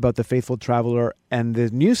more about the Faithful Traveler and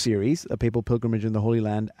the new series, A Papal Pilgrimage in the Holy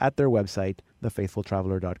Land, at their website,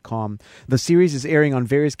 thefaithfultraveler.com. The series is airing on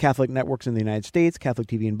various Catholic networks in the United States, Catholic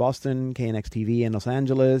TV in Boston, KNX TV in Los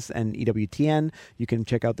Angeles, and EWTN. You can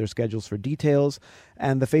check out their schedules for details.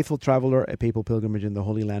 And The Faithful Traveler, A Papal Pilgrimage in the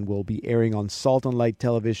Holy Land, will be airing on Salt and Light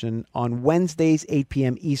Television on Wednesdays, 8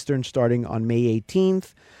 p.m. Eastern, starting on May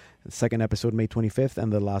 18th. The second episode, May 25th,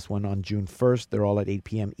 and the last one on June 1st. They're all at 8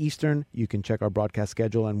 p.m. Eastern. You can check our broadcast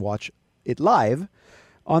schedule and watch it live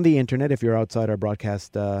on the internet if you're outside our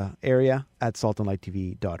broadcast area at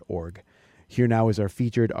saltandlighttv.org. Here now is our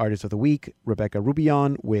featured artist of the week, Rebecca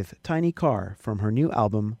Rubillon, with Tiny Car from her new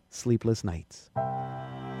album, Sleepless Nights.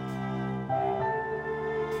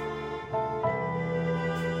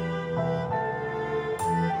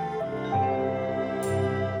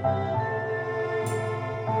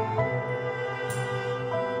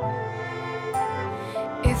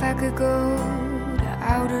 If I could go to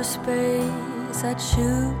outer space, I'd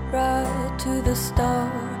shoot right to the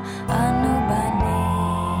star I knew by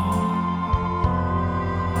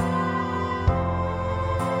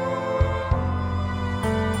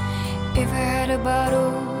name. If I had a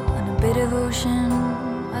bottle and a bit of ocean,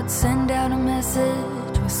 I'd send out a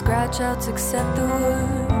message with scratch outs except the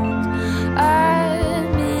words I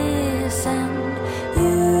miss and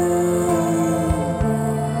you.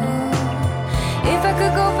 If I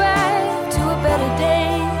could go back to a better day,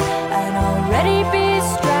 I'd already be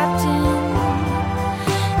strapped in,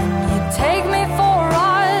 and you'd take me for a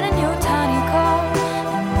ride in your tiny car,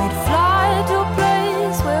 and we'd fly to a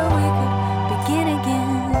place where we could begin again.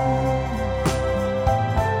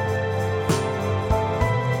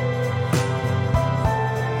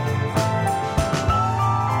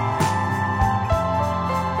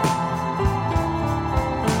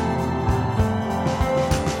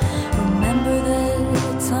 Remember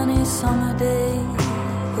that sunny summer day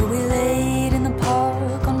where we laid in the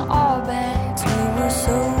park on our backs? We were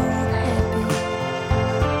so happy.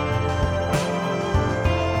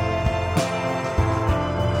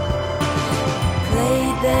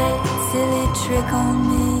 Played that silly trick on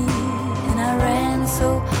me, and I ran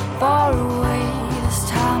so far away. This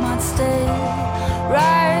time I'd stay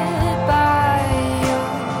right by your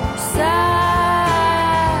side.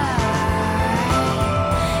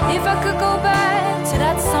 If I could go back to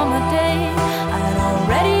that summer day, I'd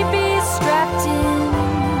already be strapped in,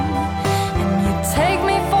 and you'd take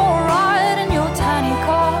me for a ride in your tiny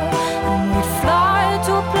car, and we'd fly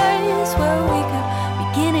to a place where we could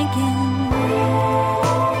begin again.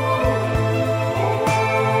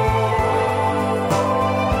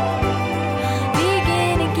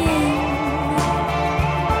 Begin again.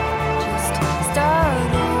 Just start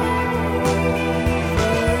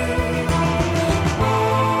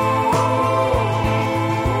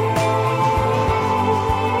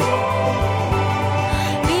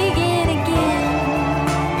begin again.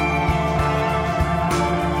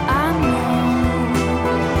 I know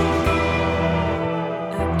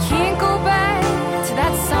I can't go back to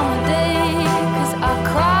that summer day, 'cause I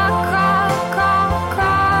cry.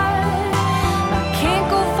 I can't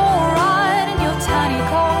go for a ride in your tiny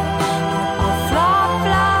car, but I'll fly.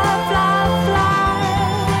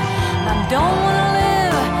 I don't wanna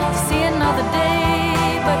live to see another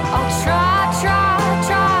day, but I'll try.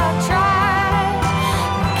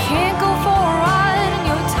 I can't go for a ride in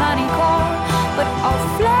your tiny car, but I'll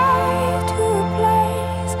fly to a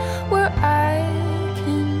place where I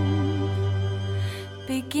can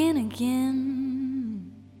begin again.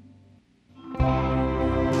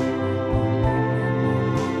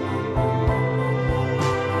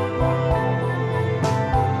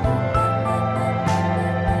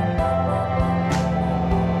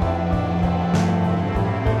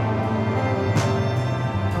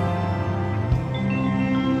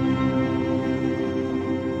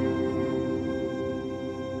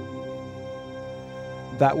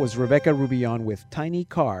 That was Rebecca Rubillon with Tiny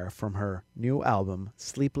Car from her new album,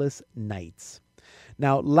 Sleepless Nights.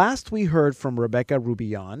 Now, last we heard from Rebecca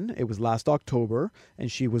Rubillon, it was last October,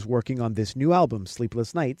 and she was working on this new album,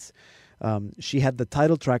 Sleepless Nights. She had the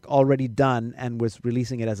title track already done and was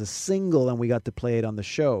releasing it as a single, and we got to play it on the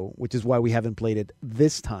show, which is why we haven't played it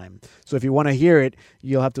this time. So if you want to hear it,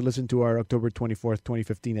 you'll have to listen to our October 24th,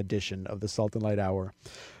 2015 edition of the Salt and Light Hour.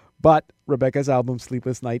 But Rebecca's album,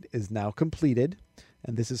 Sleepless Night, is now completed,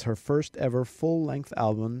 and this is her first ever full-length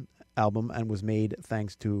album and was made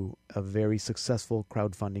thanks to a very successful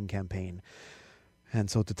crowdfunding campaign. And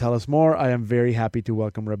so to tell us more, I am very happy to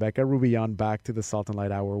welcome Rebecca Rubillon back to the Salt and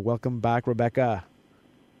Light Hour. Welcome back, Rebecca.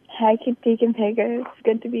 Hi, Deacon Pedro. It's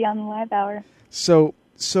good to be on the Live Hour. So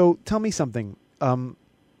tell me something.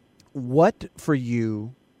 What for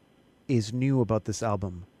you is new about this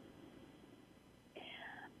album?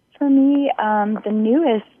 For me, the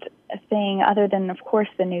newest thing, other than, of course,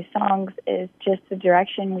 the new songs, is just the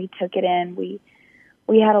direction we took it in. We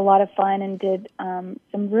had a lot of fun and did some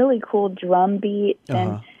really cool drum beats,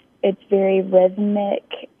 and it's very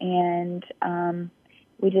rhythmic, and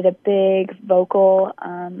we did a big vocal.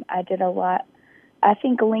 I did a lot. I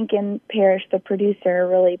think Lincoln Parrish, the producer,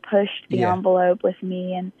 really pushed the envelope with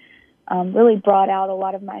me and really brought out a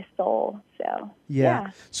lot of my soul. So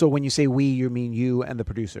yeah. So when you say we, you mean you and the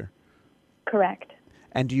producer? Correct.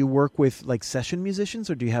 And do you work with like session musicians,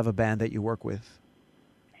 or do you have a band that you work with?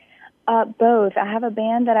 Both. I have a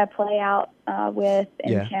band that I play out with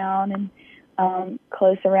in town and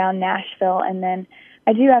close around Nashville, and then I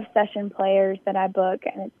I do have session players that I book,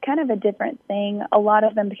 and it's kind of a different thing. A lot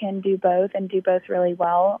of them can do both and do both really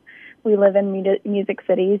well. We live in Music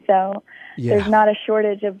City, so there's not a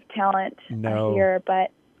shortage of talent here,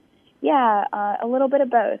 but a little bit of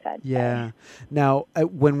both, I'd say. Now,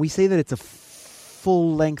 when we say that it's a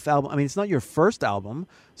full-length album, I mean, it's not your first album,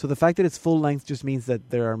 so the fact that it's full-length just means that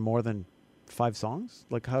there are more than 5 songs?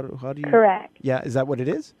 Like, how do you... Correct. Yeah, is that what it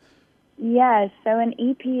is? Yes, so an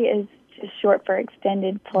EP is just short for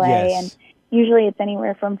extended play, and usually it's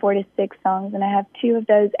anywhere from 4 to 6 songs, and I have 2 of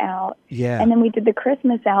those out. Yeah. And then we did the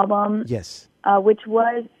Christmas album, which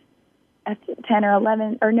was 10 or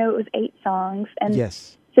 11, or no, it was 8 songs. And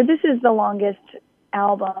so this is the longest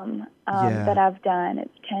album that I've done.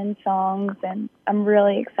 It's 10 songs, and I'm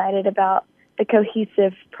really excited about the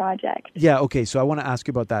cohesive project. Yeah, okay, so I want to ask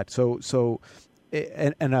you about that.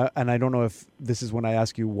 And I don't know if this is when I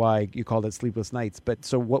ask you why you called it Sleepless Nights, but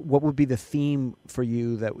so what would be the theme for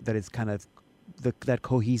you that is kind of that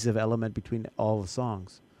cohesive element between all the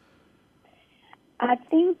songs? I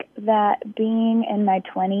think that being in my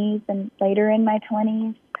 20s and later in my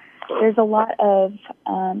 20s, there's a lot of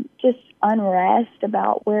just unrest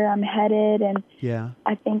about where I'm headed, and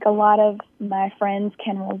I think a lot of my friends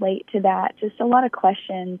can relate to that. Just a lot of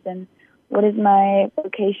questions, and what is my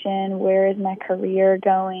vocation? Where is my career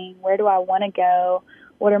going? Where do I want to go?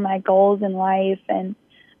 What are my goals in life? And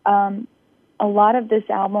a lot of this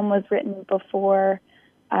album was written before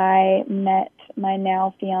I met my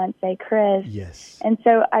now fiance, Chris. Yes. And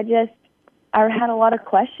so I had a lot of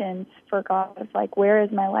questions for God of like, where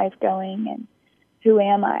is my life going and who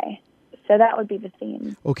am I? So that would be the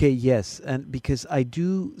theme. Okay, yes. And because I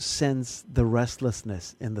do sense the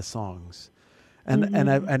restlessness in the songs.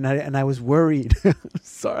 And I was worried.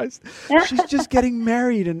 Sorry, she's just getting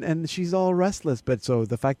married and she's all restless. But so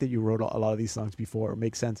the fact that you wrote a lot of these songs before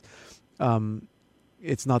makes sense.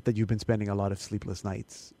 It's not that you've been spending a lot of sleepless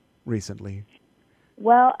nights recently.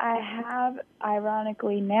 Well, I have,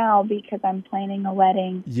 ironically now, because I'm planning a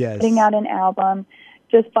wedding, putting out an album,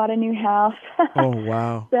 just bought a new house. Oh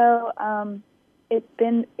wow! So it's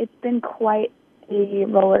been quite a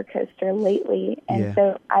roller coaster lately, and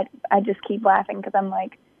so I just keep laughing because I'm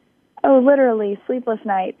like, oh, literally sleepless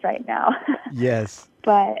nights right now. Yes,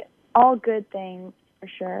 but all good things for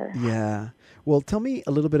sure. Yeah. Well, tell me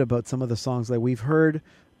a little bit about some of the songs. Like we've heard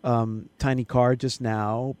Tiny Car just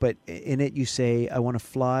now, but in it you say, I want to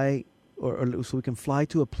fly, or so we can fly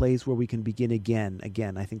to a place where we can begin again.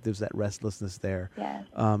 I think there's that restlessness there. Yeah.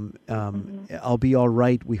 I'll be all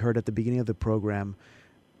right. We heard at the beginning of the program,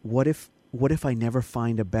 what if I never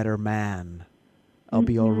find a better man? I'll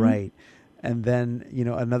be all right. And then,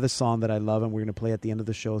 another song that I love and we're going to play at the end of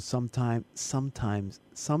the show, sometimes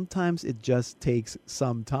it just takes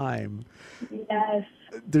some time. Yes.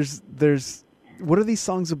 There's what are these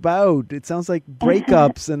songs about? It sounds like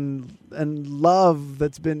breakups and love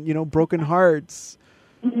that's been, broken hearts.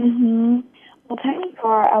 Mm-hmm. Well, Tiny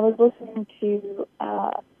Car, I was listening to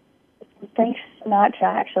Frank Sinatra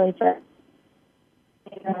actually for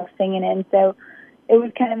singing in, so it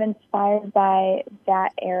was kind of inspired by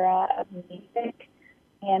that era of music,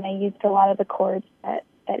 and I used a lot of the chords that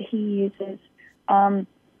he uses. And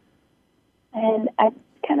I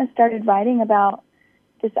kind of started writing about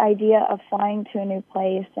this idea of flying to a new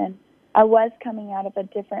place, and I was coming out of a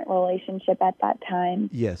different relationship at that time.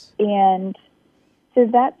 Yes. And so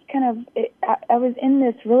that's kind of it. I was in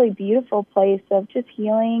this really beautiful place of just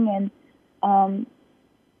healing and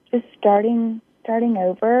just starting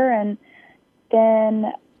over. And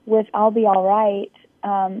then with I'll Be All Right,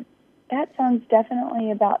 that song's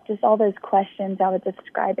definitely about just all those questions I was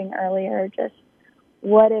describing earlier, just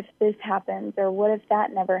what if this happens, or what if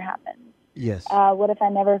that never happens? Yes. What if I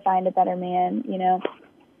never find a better man,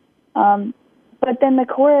 But then the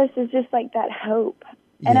chorus is just like that hope.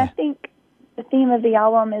 And I think the theme of the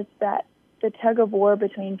album is that the tug of war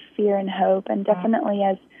between fear and hope. And definitely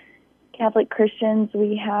as Catholic Christians,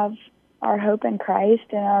 we have our hope in Christ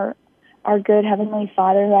and our good Heavenly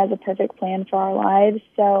Father who has a perfect plan for our lives.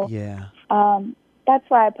 So that's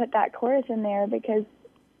why I put that chorus in there, because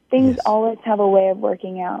things always have a way of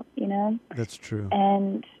working out, That's true.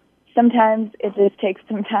 And sometimes it just takes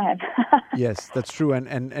some time. Yes, that's true.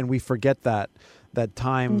 And we forget that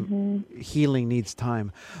time, healing needs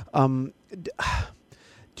time.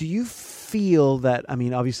 Do you feel that,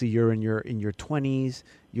 obviously you're in your 20s,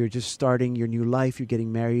 you're just starting your new life, you're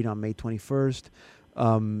getting married on May 21st.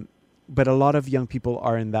 But a lot of young people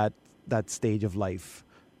are in that stage of life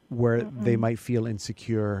where they might feel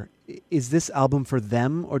insecure. Is this album for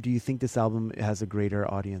them, or do you think this album has a greater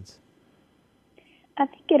audience? I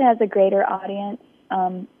think it has a greater audience,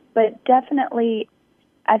 but definitely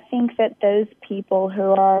I think that those people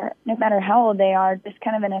who are, no matter how old they are, just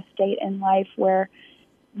kind of in a state in life where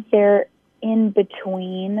they're in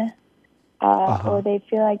between, or they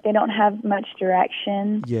feel like they don't have much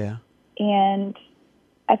direction. Yeah. And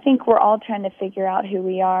I think we're all trying to figure out who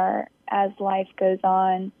we are as life goes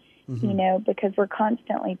on, you know, because we're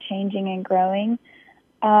constantly changing and growing.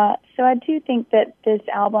 So I do think that this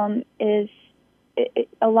album is,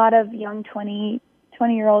 a lot of young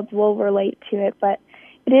 20-year-olds will relate to it, but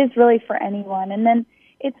it is really for anyone. And then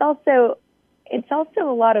it's also a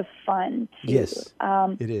lot of fun too. Yes,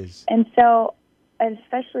 it is. And so,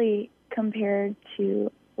 especially compared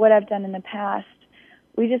to what I've done in the past,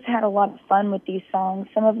 we just had a lot of fun with these songs.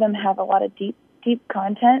 Some of them have a lot of deep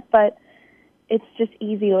content, but it's just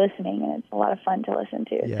easy listening, and it's a lot of fun to listen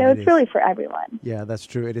to. Yeah, so it's really for everyone. Yeah, that's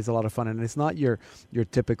true. It is a lot of fun, and it's not your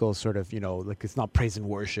typical sort of, you know, like it's not praise and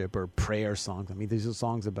worship or prayer songs. I mean, these are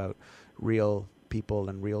songs about real people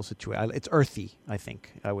and real situations. It's earthy, I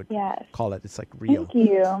think I would call it. It's like real. Thank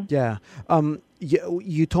you. Yeah.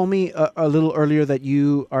 You told me a little earlier that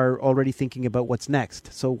you are already thinking about what's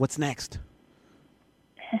next. So what's next?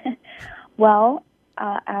 Well,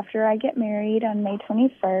 after I get married on May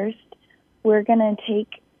 21st, we're going to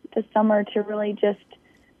take the summer to really just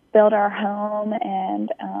build our home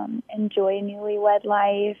and enjoy newlywed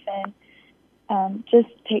life, and just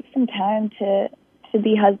take some time to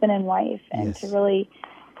be husband and wife, and to really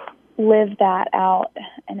live that out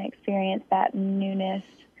and experience that newness.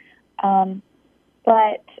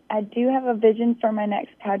 But I do have a vision for my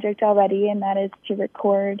next project already, and that is to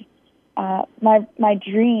record. My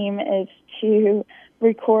dream is to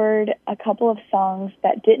record a couple of songs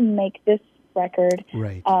that didn't make this record,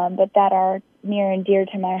 but that are near and dear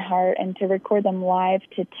to my heart, and to record them live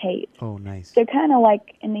to tape. Oh, nice. So kind of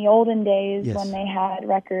like in the olden days when they had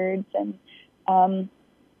records, and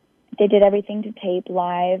they did everything to tape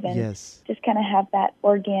live, and just kind of have that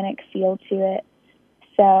organic feel to it.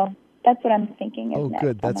 So that's what I'm thinking is next. Oh,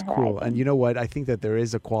 good. That's cool. And you know what? I think that there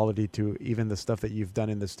is a quality to even the stuff that you've done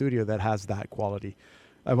in the studio that has that quality.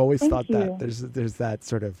 I've always thought that there's that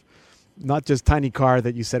sort of, not just Tiny Car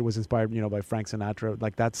that you said was inspired, you know, by Frank Sinatra,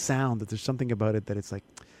 like that sound, that there's something about it that it's like,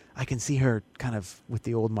 I can see her kind of with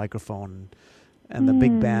the old microphone and the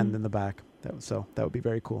big band in the back. So that would be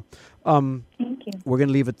very cool. Thank you. We're going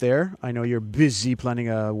to leave it there. I know you're busy planning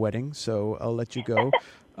a wedding, so I'll let you go.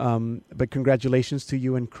 But congratulations to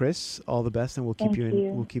you and Chris. All the best, and we'll keep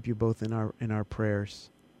we'll keep you both in our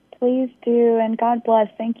prayers. Please do, and God bless.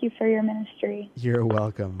 Thank you for your ministry. You're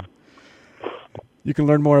welcome. You can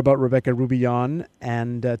learn more about Rebecca Roubillon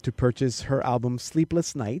and to purchase her album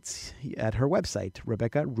Sleepless Nights at her website,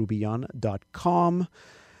 RebeccaRoubillon.com.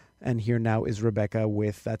 And here now is Rebecca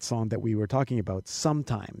with that song that we were talking about,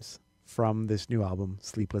 Sometimes, from this new album,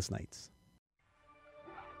 Sleepless Nights.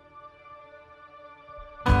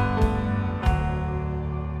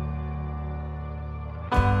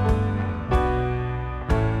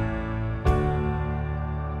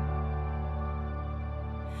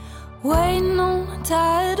 Waiting on a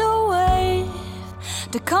tidal wave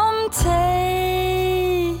to come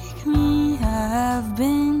take me. I've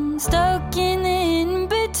been stuck in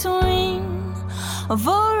between of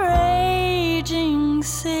a raging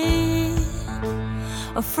sea,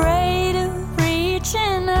 afraid of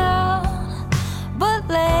reaching out, but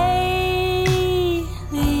lately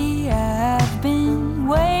I've been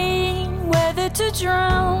waiting whether to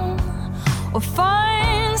drown or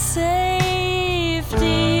find safety.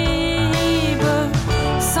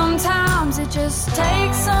 Sometimes it just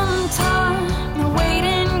takes some time. The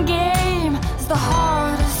waiting game is the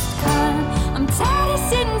hardest kind. I'm tired of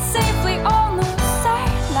sitting safely on the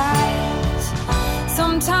sidelines.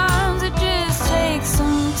 Sometimes it just takes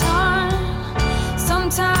some time.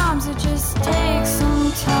 Sometimes it just takes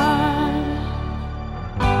some time.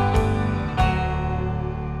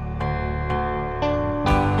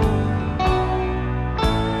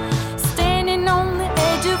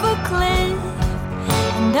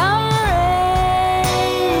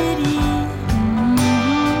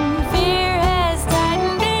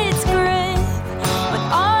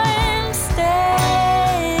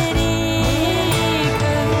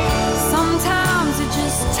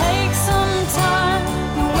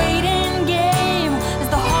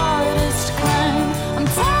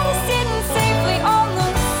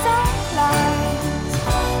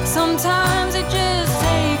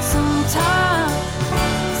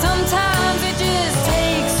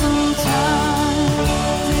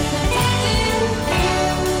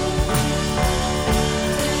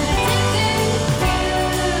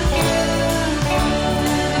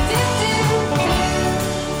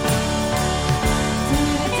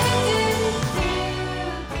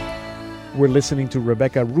 listening to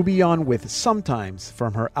Rebecca Rubillon with Sometimes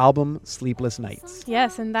from her album Sleepless Nights.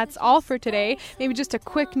 Yes, and that's all for today. Maybe just a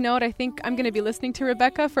quick note. I think I'm going to be listening to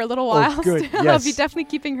Rebecca for a little while. Oh, good. Yes. I'll be definitely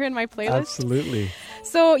keeping her in my playlist. Absolutely.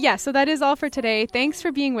 So that is all for today. Thanks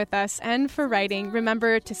for being with us and for writing.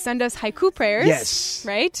 Remember to send us haiku prayers. Yes.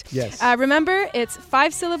 Right? Yes. Remember, it's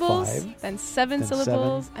 5 syllables, then 7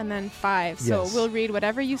 syllables, and then 5. Yes. So we'll read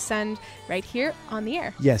whatever you send right here on the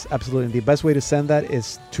air. Yes, absolutely. And the best way to send that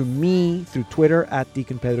is to me through Twitter at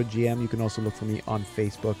Deacon Pedro GM. You can also look for me on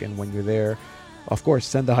Facebook. And when you're there, of course,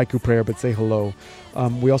 send the haiku prayer, but say hello.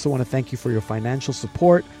 We also want to thank you for your financial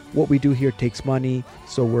support. What we do here takes money,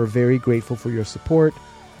 so we're very grateful for your support.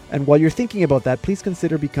 And while you're thinking about that, please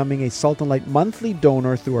consider becoming a Salt and Light monthly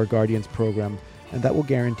donor through our Guardians program. And that will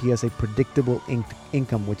guarantee us a predictable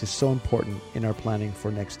income, which is so important in our planning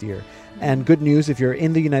for next year. And good news, if you're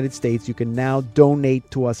in the United States, you can now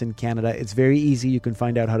donate to us in Canada. It's very easy. You can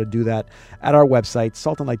find out how to do that at our website,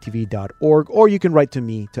 saltandlighttv.org, or you can write to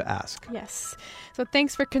me to ask. Yes. So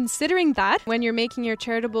thanks for considering that when you're making your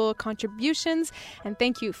charitable contributions. And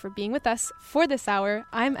thank you for being with us for this hour.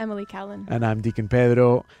 I'm Emily Callan. And I'm Deacon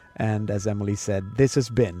Pedro. And as Emily said, this has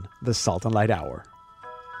been the Salt and Light Hour.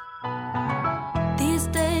 These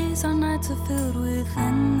days our nights are filled with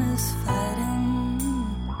endless fighting.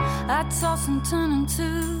 I toss and turn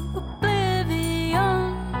into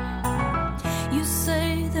oblivion. You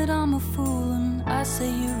say that I'm a fool and I say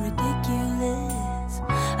you're ridiculous.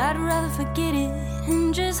 I'd rather forget it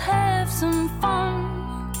and just have some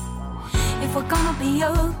fun. If we're gonna be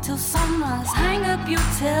up till sunrise, hang up your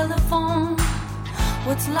telephone.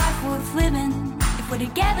 What's life worth living if we're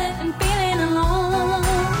together and feeling alone?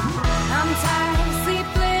 I'm tired of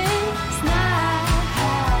sleepless nights.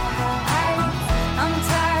 I'm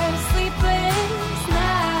tired of sleepless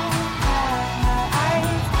nights.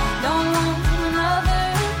 Don't want another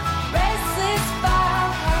restless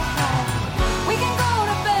fight. We can go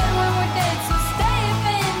to bed when we're dead, so stay up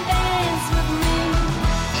and dance with me.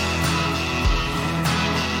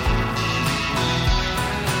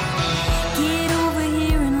 Get over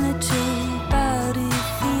here and let your body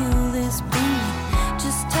feel this beat.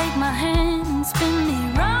 Just take my hand and spin me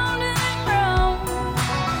round and round.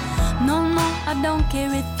 No, I don't care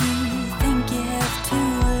if you think you have 2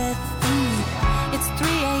 left feet. It's 3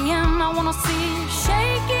 a.m. I wanna see you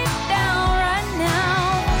shake it down right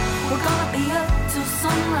now. We're gonna be up till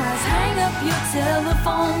sunrise. Hang up your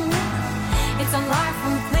telephone. It's a life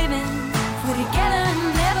worth living.